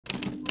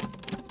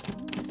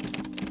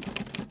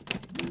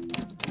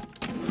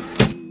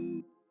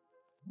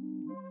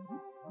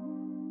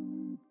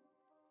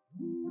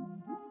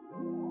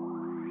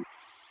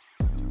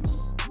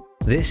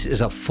This is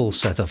a full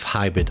set of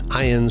hybrid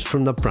irons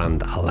from the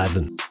brand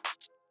 11.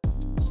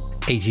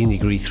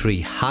 18°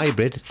 3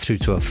 hybrid through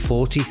to a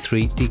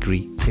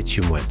 43°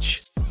 pitching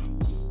wedge.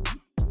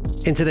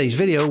 In today's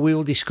video we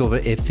will discover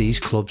if these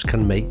clubs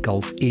can make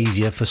golf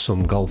easier for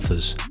some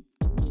golfers.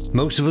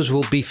 Most of us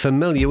will be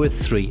familiar with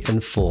 3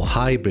 and 4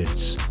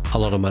 hybrids. A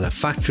lot of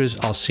manufacturers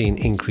are seeing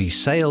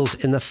increased sales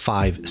in the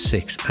 5,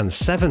 6 and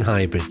 7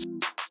 hybrids.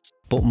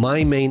 But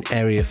my main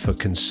area for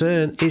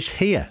concern is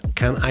here.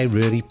 Can I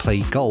really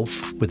play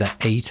golf with an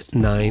 8,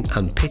 9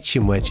 and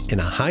pitching wedge in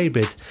a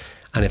hybrid?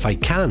 And if I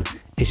can,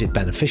 is it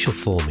beneficial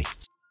for me?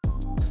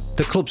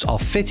 The clubs are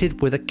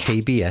fitted with a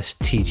KBS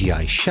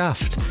TGI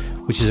shaft,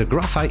 which is a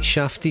graphite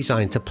shaft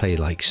designed to play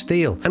like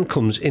steel and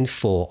comes in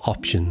 4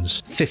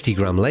 options: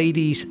 50g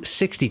ladies,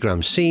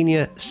 60g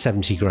senior,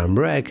 70g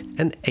reg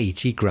and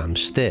 80g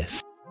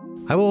stiff.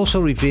 I will also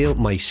reveal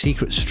my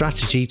secret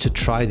strategy to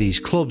try these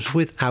clubs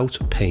without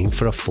paying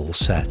for a full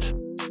set.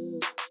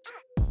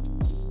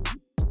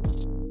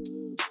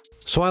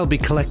 So I'll be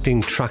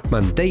collecting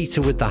TrackMan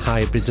data with the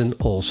hybrids and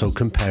also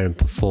comparing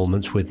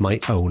performance with my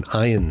own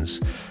irons.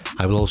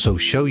 I will also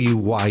show you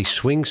why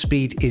swing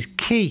speed is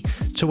key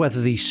to whether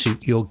these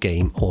suit your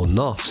game or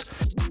not.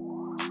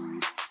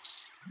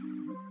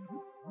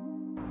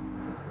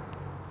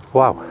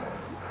 Wow,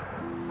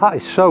 that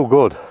is so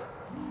good.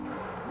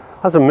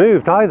 Hasn't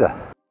moved either.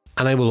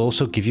 And I will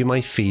also give you my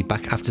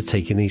feedback after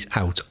taking these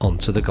out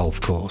onto the golf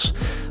course.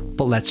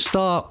 But let's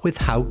start with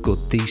how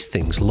good these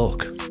things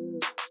look.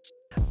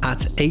 At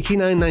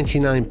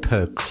 $89.99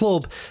 per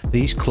club,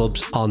 these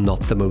clubs are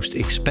not the most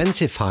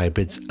expensive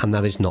hybrids, and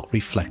that is not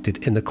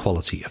reflected in the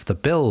quality of the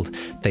build.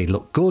 They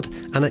look good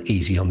and are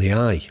easy on the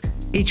eye.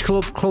 Each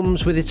club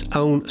comes with its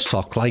own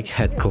sock-like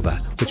head cover,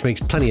 which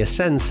makes plenty of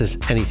sense as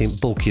anything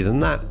bulkier than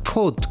that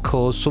could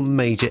cause some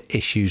major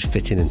issues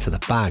fitting into the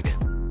bag.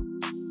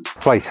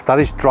 Right, that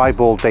is dry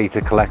ball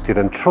data collected,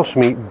 and trust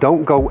me,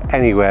 don't go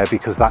anywhere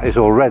because that is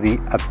already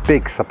a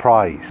big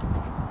surprise.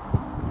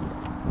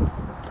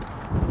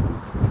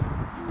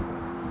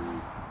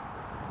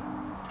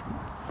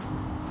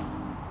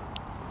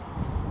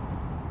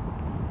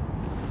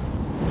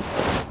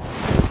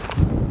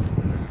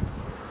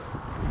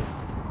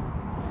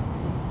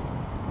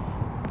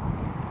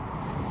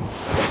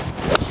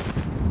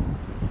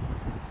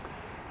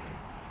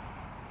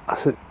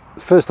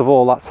 First of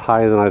all, that's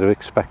higher than I'd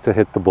expect to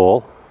hit the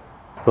ball.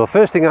 The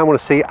first thing I want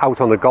to see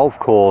out on the golf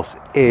course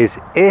is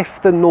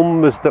if the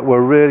numbers that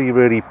were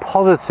really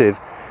positive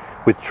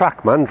with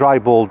TrackMan dry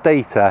ball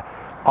data,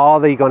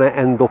 are they going to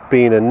end up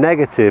being a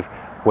negative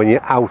when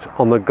you're out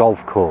on the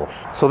golf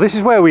course? So this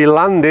is where we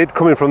landed,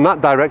 coming from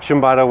that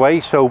direction by the way,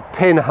 so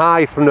pin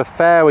high from the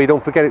fairway,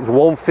 don't forget it's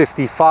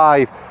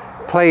 155,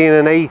 playing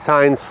an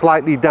 8-iron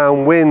slightly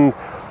downwind.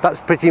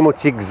 That's pretty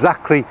much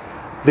exactly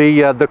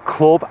the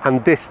club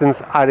and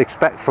distance I'd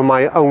expect from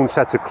my own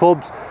set of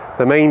clubs.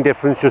 The main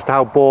difference just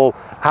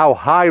how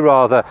high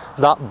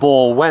that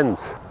ball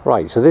went.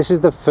 Right, so this is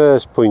the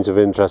first point of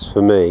interest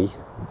for me.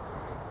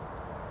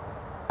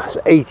 That's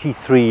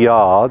 83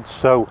 yards,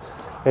 so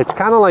it's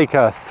kind of like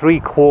a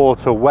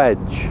 3/4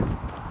 wedge.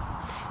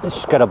 Let's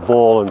just get a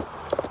ball and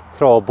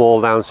throw a ball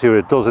down, see what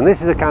it does. And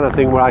this is the kind of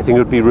thing where I think it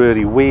would be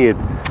really weird,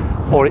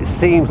 or it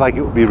seems like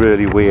it would be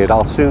really weird.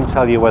 I'll soon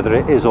tell you whether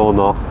it is or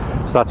not.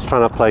 So that's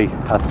trying to play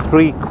a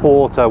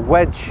 3/4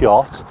 wedge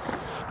shot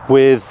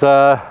with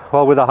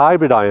well, with a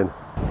hybrid iron.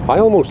 I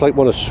almost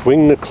want to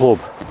swing the club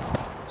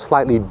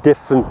slightly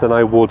different than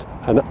I would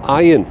an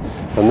iron,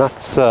 and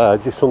that's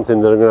just something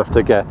that I'm going to have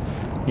to get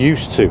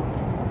used to.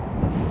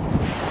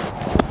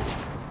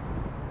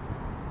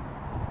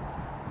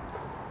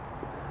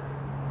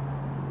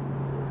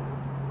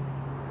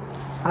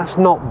 That's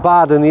not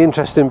bad, and the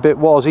interesting bit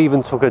was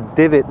even took a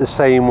divot the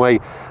same way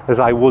as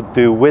I would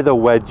do with a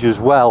wedge as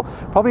well.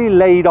 Probably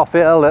laid off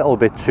it a little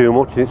bit too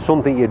much, and it's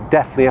something you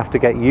definitely have to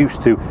get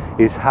used to,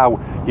 is how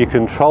you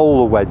control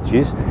the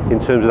wedges in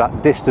terms of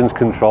that distance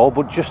control,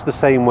 but just the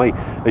same way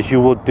as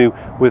you would do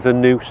with a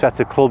new set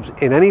of clubs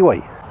in any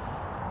way.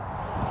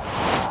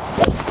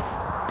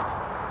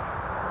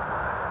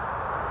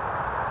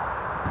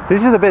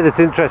 This is the bit that's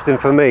interesting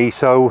for me.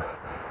 So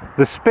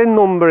the spin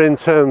number in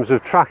terms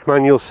of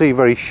TrackMan, you'll see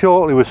very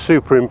shortly, was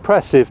super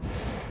impressive,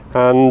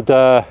 and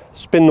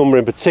spin number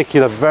in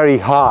particular very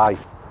high.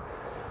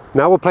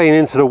 Now we're playing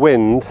into the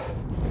wind.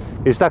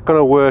 Is that going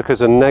to work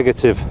as a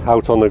negative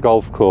out on the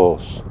golf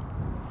course?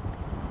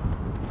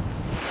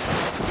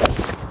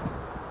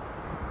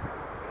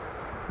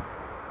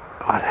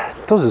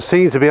 It doesn't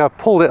seem to be. I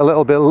pulled it a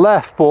little bit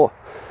left, but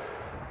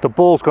the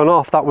ball's gone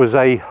off. That was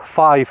a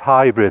 5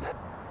 hybrid.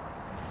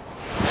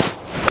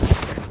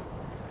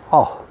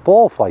 Oh,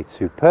 ball flight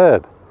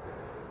superb.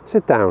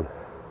 Sit down.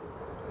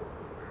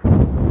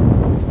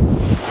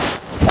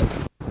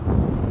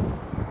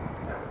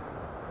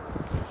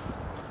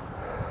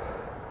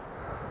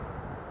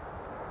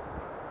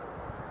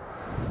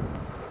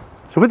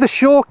 So with the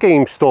short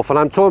game stuff, and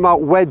I'm talking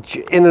about wedge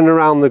in and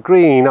around the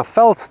green, I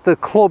felt the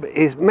club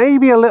is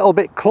maybe a little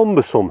bit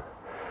cumbersome.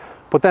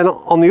 But then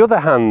on the other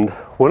hand,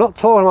 we're not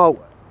talking about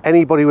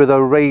anybody with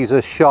a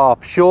razor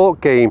sharp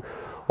short game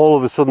all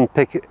of a sudden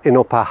picking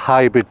up a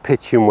hybrid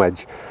pitching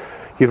wedge.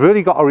 You've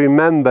really got to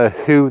remember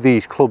who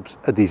these clubs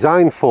are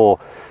designed for.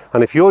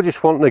 And if you're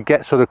just wanting to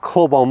get sort of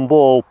club on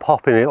ball,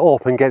 popping it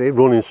up and get it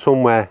running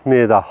somewhere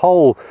near the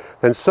hole,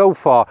 then so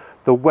far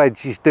the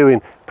wedge is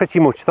doing pretty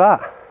much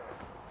that.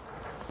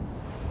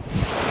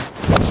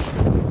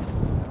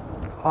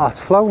 Oh,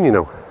 it's flown, you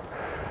know.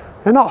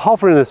 They're not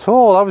hovering at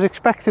all. I was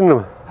expecting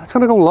them. That's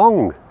going to go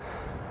long.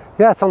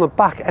 Yeah, it's on the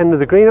back end of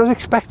the green. I was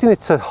expecting it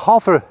to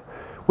hover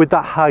with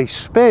that high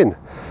spin,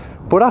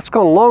 but that's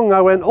gone long.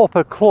 I went up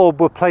a club,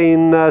 we're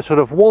playing sort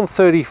of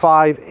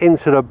 135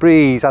 into the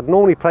breeze. I'd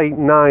normally play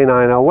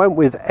 9-iron. I went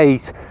with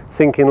 8,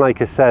 thinking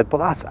like I said, but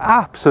that's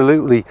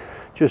absolutely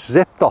just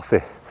zipped off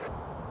it.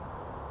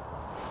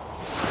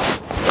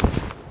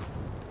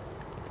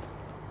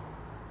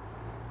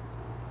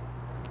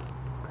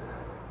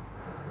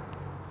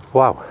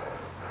 Wow,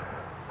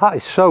 that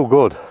is so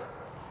good.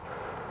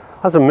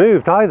 Hasn't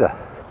moved either.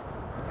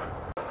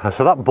 And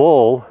so that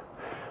ball,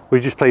 we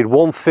just played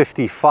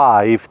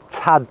 155,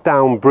 tad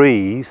down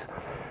breeze,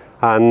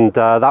 and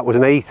that was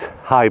an 8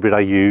 hybrid I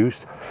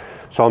used.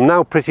 So I'm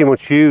now pretty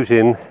much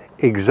using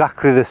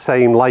exactly the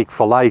same like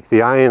for like.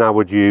 The iron I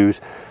would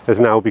use has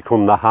now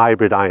become the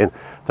hybrid iron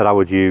that I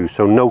would use,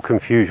 so no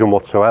confusion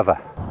whatsoever.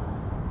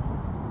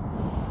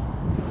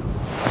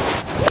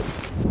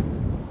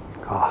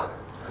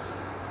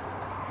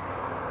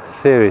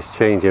 Serious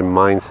change in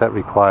mindset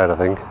required, I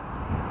think.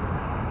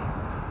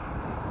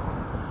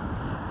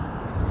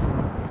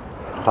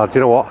 Do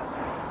you know what?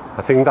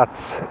 I think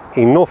that's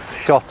enough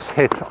shots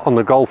hit on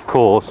the golf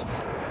course.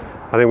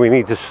 I think we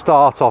need to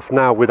start off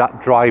now with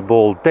that dry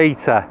ball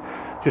data,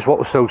 just what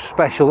was so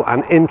special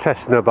and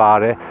interesting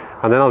about it,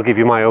 and then I'll give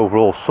you my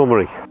overall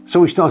summary. So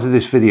we started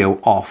this video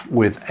off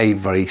with a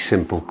very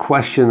simple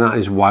question, that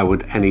is, why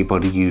would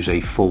anybody use a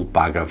full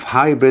bag of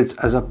hybrids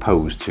as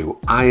opposed to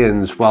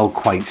irons? Well,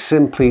 quite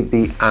simply,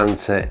 the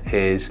answer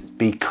is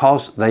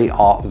because they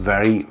are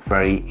very,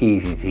 very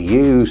easy to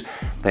use,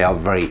 they are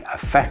very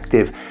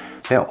effective.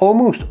 They're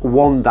almost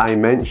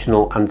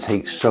one-dimensional and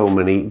take so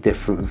many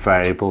different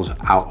variables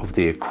out of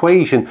the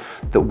equation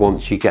that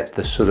once you get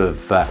the sort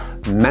of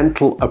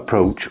mental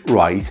approach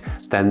right,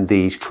 then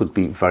these could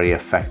be very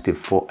effective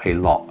for a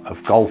lot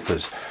of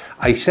golfers.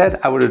 I said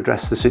I would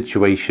address the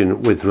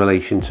situation with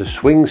relation to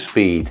swing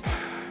speed.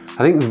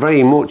 I think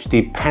very much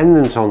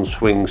dependent on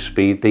swing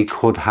speed, they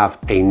could have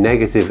a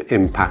negative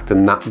impact,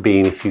 and that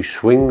being if you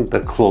swing the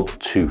club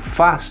too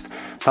fast,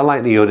 the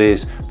likelihood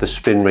is the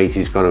spin rate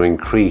is going to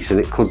increase and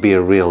it could be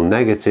a real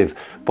negative.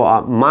 But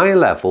at my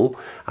level,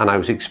 and I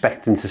was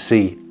expecting to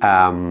see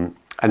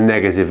a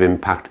negative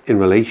impact in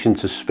relation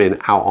to spin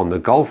out on the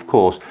golf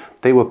course,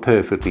 they were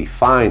perfectly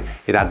fine.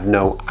 It had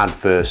no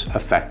adverse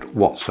effect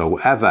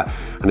whatsoever.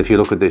 And if you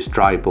look at this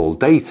dry ball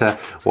data,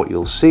 what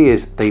you'll see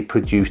is they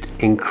produced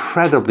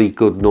incredibly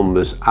good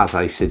numbers, as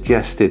I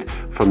suggested,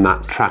 from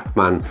that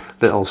TrackMan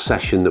little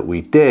session that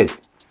we did.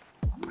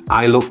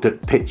 I looked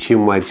at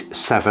pitching wedge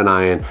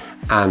 7-iron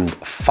and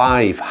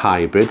 5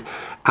 hybrid,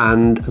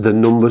 and the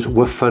numbers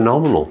were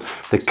phenomenal.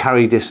 The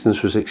carry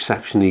distance was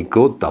exceptionally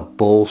good, the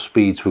ball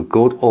speeds were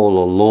good, all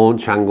the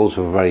launch angles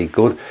were very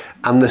good,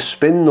 and the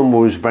spin number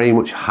was very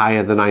much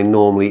higher than I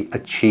normally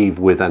achieve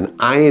with an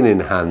iron in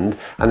hand,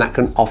 and that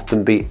can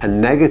often be a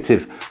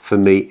negative for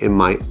me in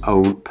my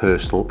own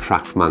personal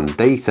TrackMan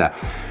data.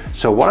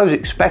 So what I was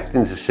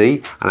expecting to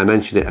see, and I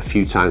mentioned it a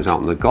few times out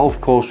on the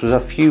golf course, was a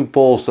few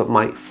balls that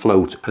might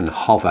float and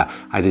hover.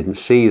 I didn't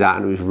see that,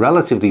 and it was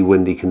relatively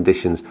windy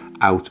conditions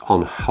out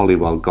on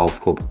Holywell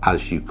Golf Club,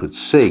 as you could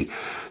see.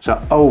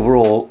 So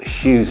overall,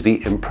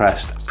 hugely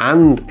impressed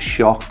and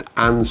shocked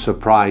and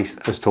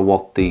surprised as to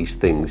what these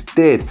things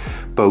did,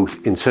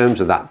 both in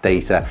terms of that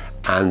data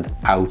and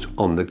out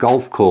on the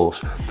golf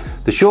course.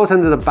 The short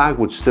end of the bag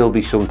would still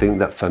be something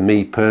that for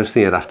me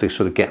personally, I'd have to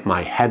sort of get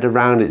my head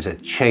around. It's a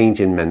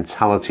change in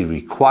mentality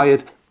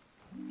required.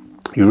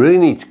 You really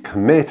need to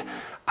commit.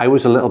 I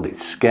was a little bit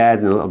scared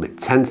and a little bit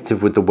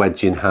tentative with the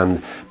wedge in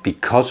hand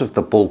because of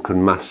the bulk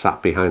and mass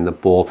sat behind the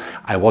ball.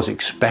 I was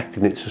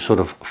expecting it to sort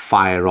of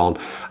fire on,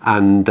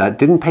 and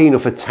didn't pay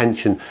enough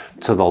attention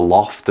to the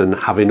loft and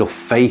have enough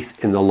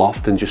faith in the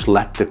loft and just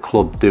let the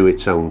club do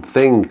its own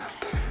thing.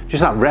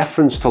 Just that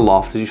reference to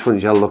loft, I just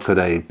wanted you to look at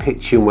a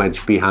pitching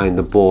wedge behind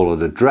the ball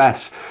at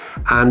address,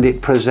 and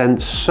it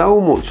presents so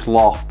much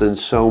loft and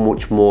so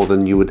much more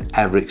than you would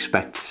ever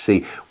expect to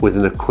see with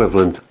an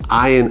equivalent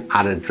iron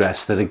at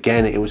address. That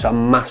again, it was a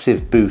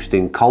massive boost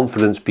in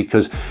confidence,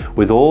 because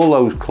with all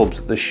those clubs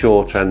at the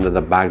shorter end of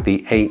the bag,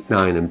 the 8,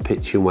 9 and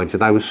pitching wedge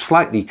that I was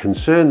slightly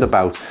concerned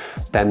about,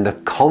 then the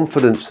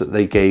confidence that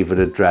they gave at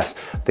address,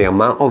 the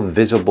amount of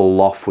visible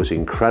loft was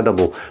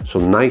incredible.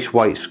 Some nice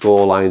white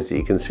score lines that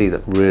you can see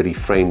that really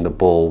framed the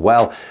ball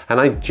well, and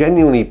I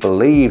genuinely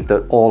believed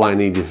that all I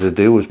needed to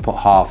do was put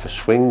half a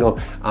swing on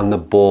and the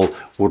ball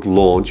would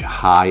launch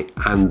high,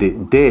 and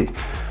it did.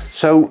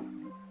 So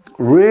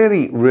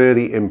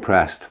really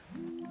impressed.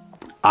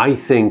 I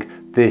think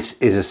this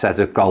is a set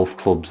of golf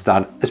clubs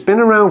that has been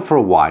around for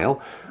a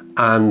while.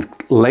 and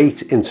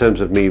late in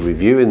terms of me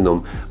reviewing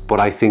them, but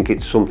I think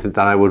it's something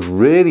that I would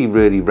really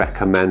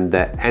recommend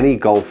that any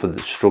golfer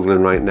that's struggling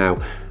right now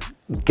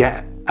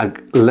get a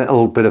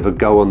little bit of a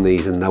go on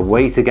these. And the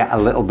way to get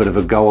a little bit of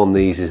a go on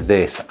these is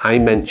this. I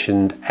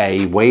mentioned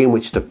a way in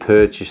which to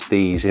purchase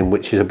these, in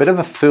which is a bit of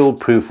a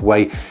foolproof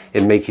way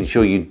in making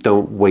sure you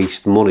don't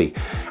waste money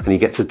and you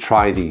get to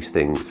try these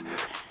things.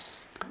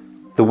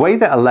 The way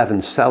that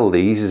 11 sell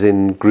these is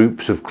in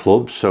groups of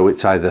clubs, so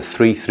it's either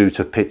 3 through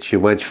to pitch your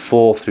wedge,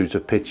 4 through to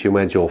pitch your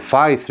wedge, or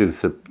 5 through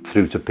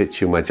to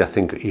pitch your wedge. I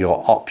think are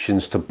your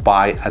options to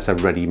buy as a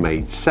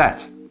ready-made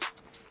set.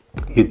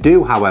 You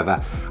do,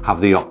 however,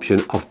 have the option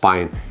of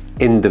buying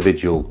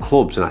individual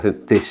clubs, and I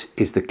think this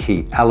is the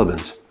key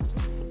element.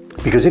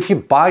 Because if you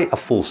buy a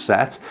full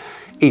set,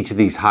 each of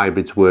these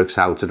hybrids works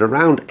out at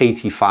around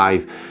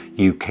 85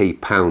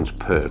 UK pounds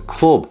per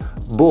club,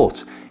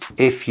 but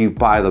if you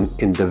buy them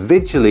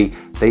individually,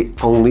 they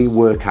only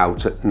work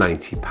out at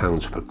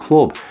 £90 per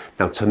club.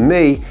 Now, to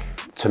me,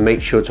 to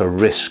make sure it's a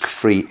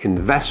risk-free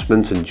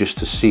investment and just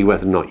to see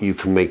whether or not you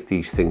can make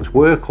these things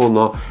work or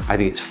not, I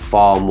think it's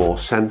far more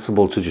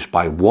sensible to just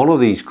buy one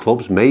of these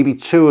clubs, maybe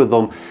 2 of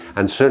them,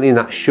 and certainly in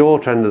that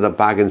short end of the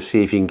bag, and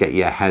see if you can get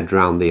your head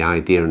around the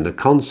idea and the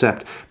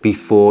concept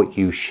before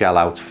you shell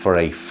out for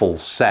a full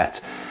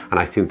set. And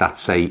I think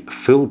that's a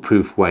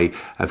foolproof way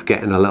of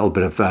getting a little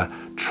bit of a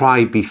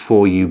try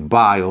before you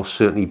buy, or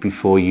certainly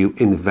before you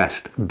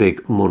invest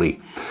big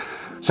money.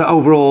 So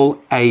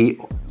overall, a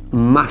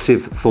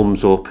massive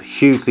thumbs up,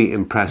 hugely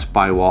impressed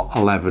by what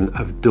 11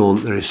 have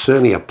done. There is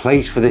certainly a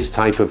place for this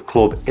type of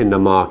club in the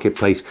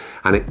marketplace,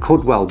 and it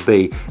could well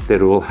be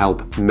that it will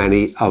help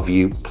many of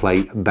you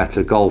play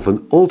better golf and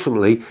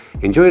ultimately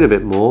enjoy it a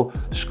bit more,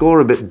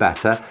 score a bit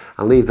better,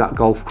 and leave that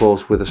golf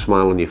course with a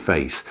smile on your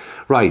face.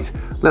 Right,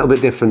 a little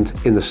bit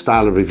different in the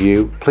style of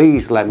review.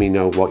 Please let me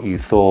know what you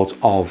thought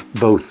of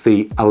both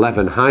the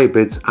 11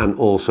 hybrids and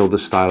also the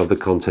style of the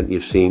content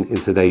you've seen in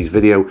today's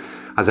video.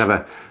 As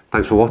ever,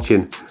 thanks for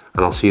watching,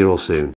 and I'll see you all soon.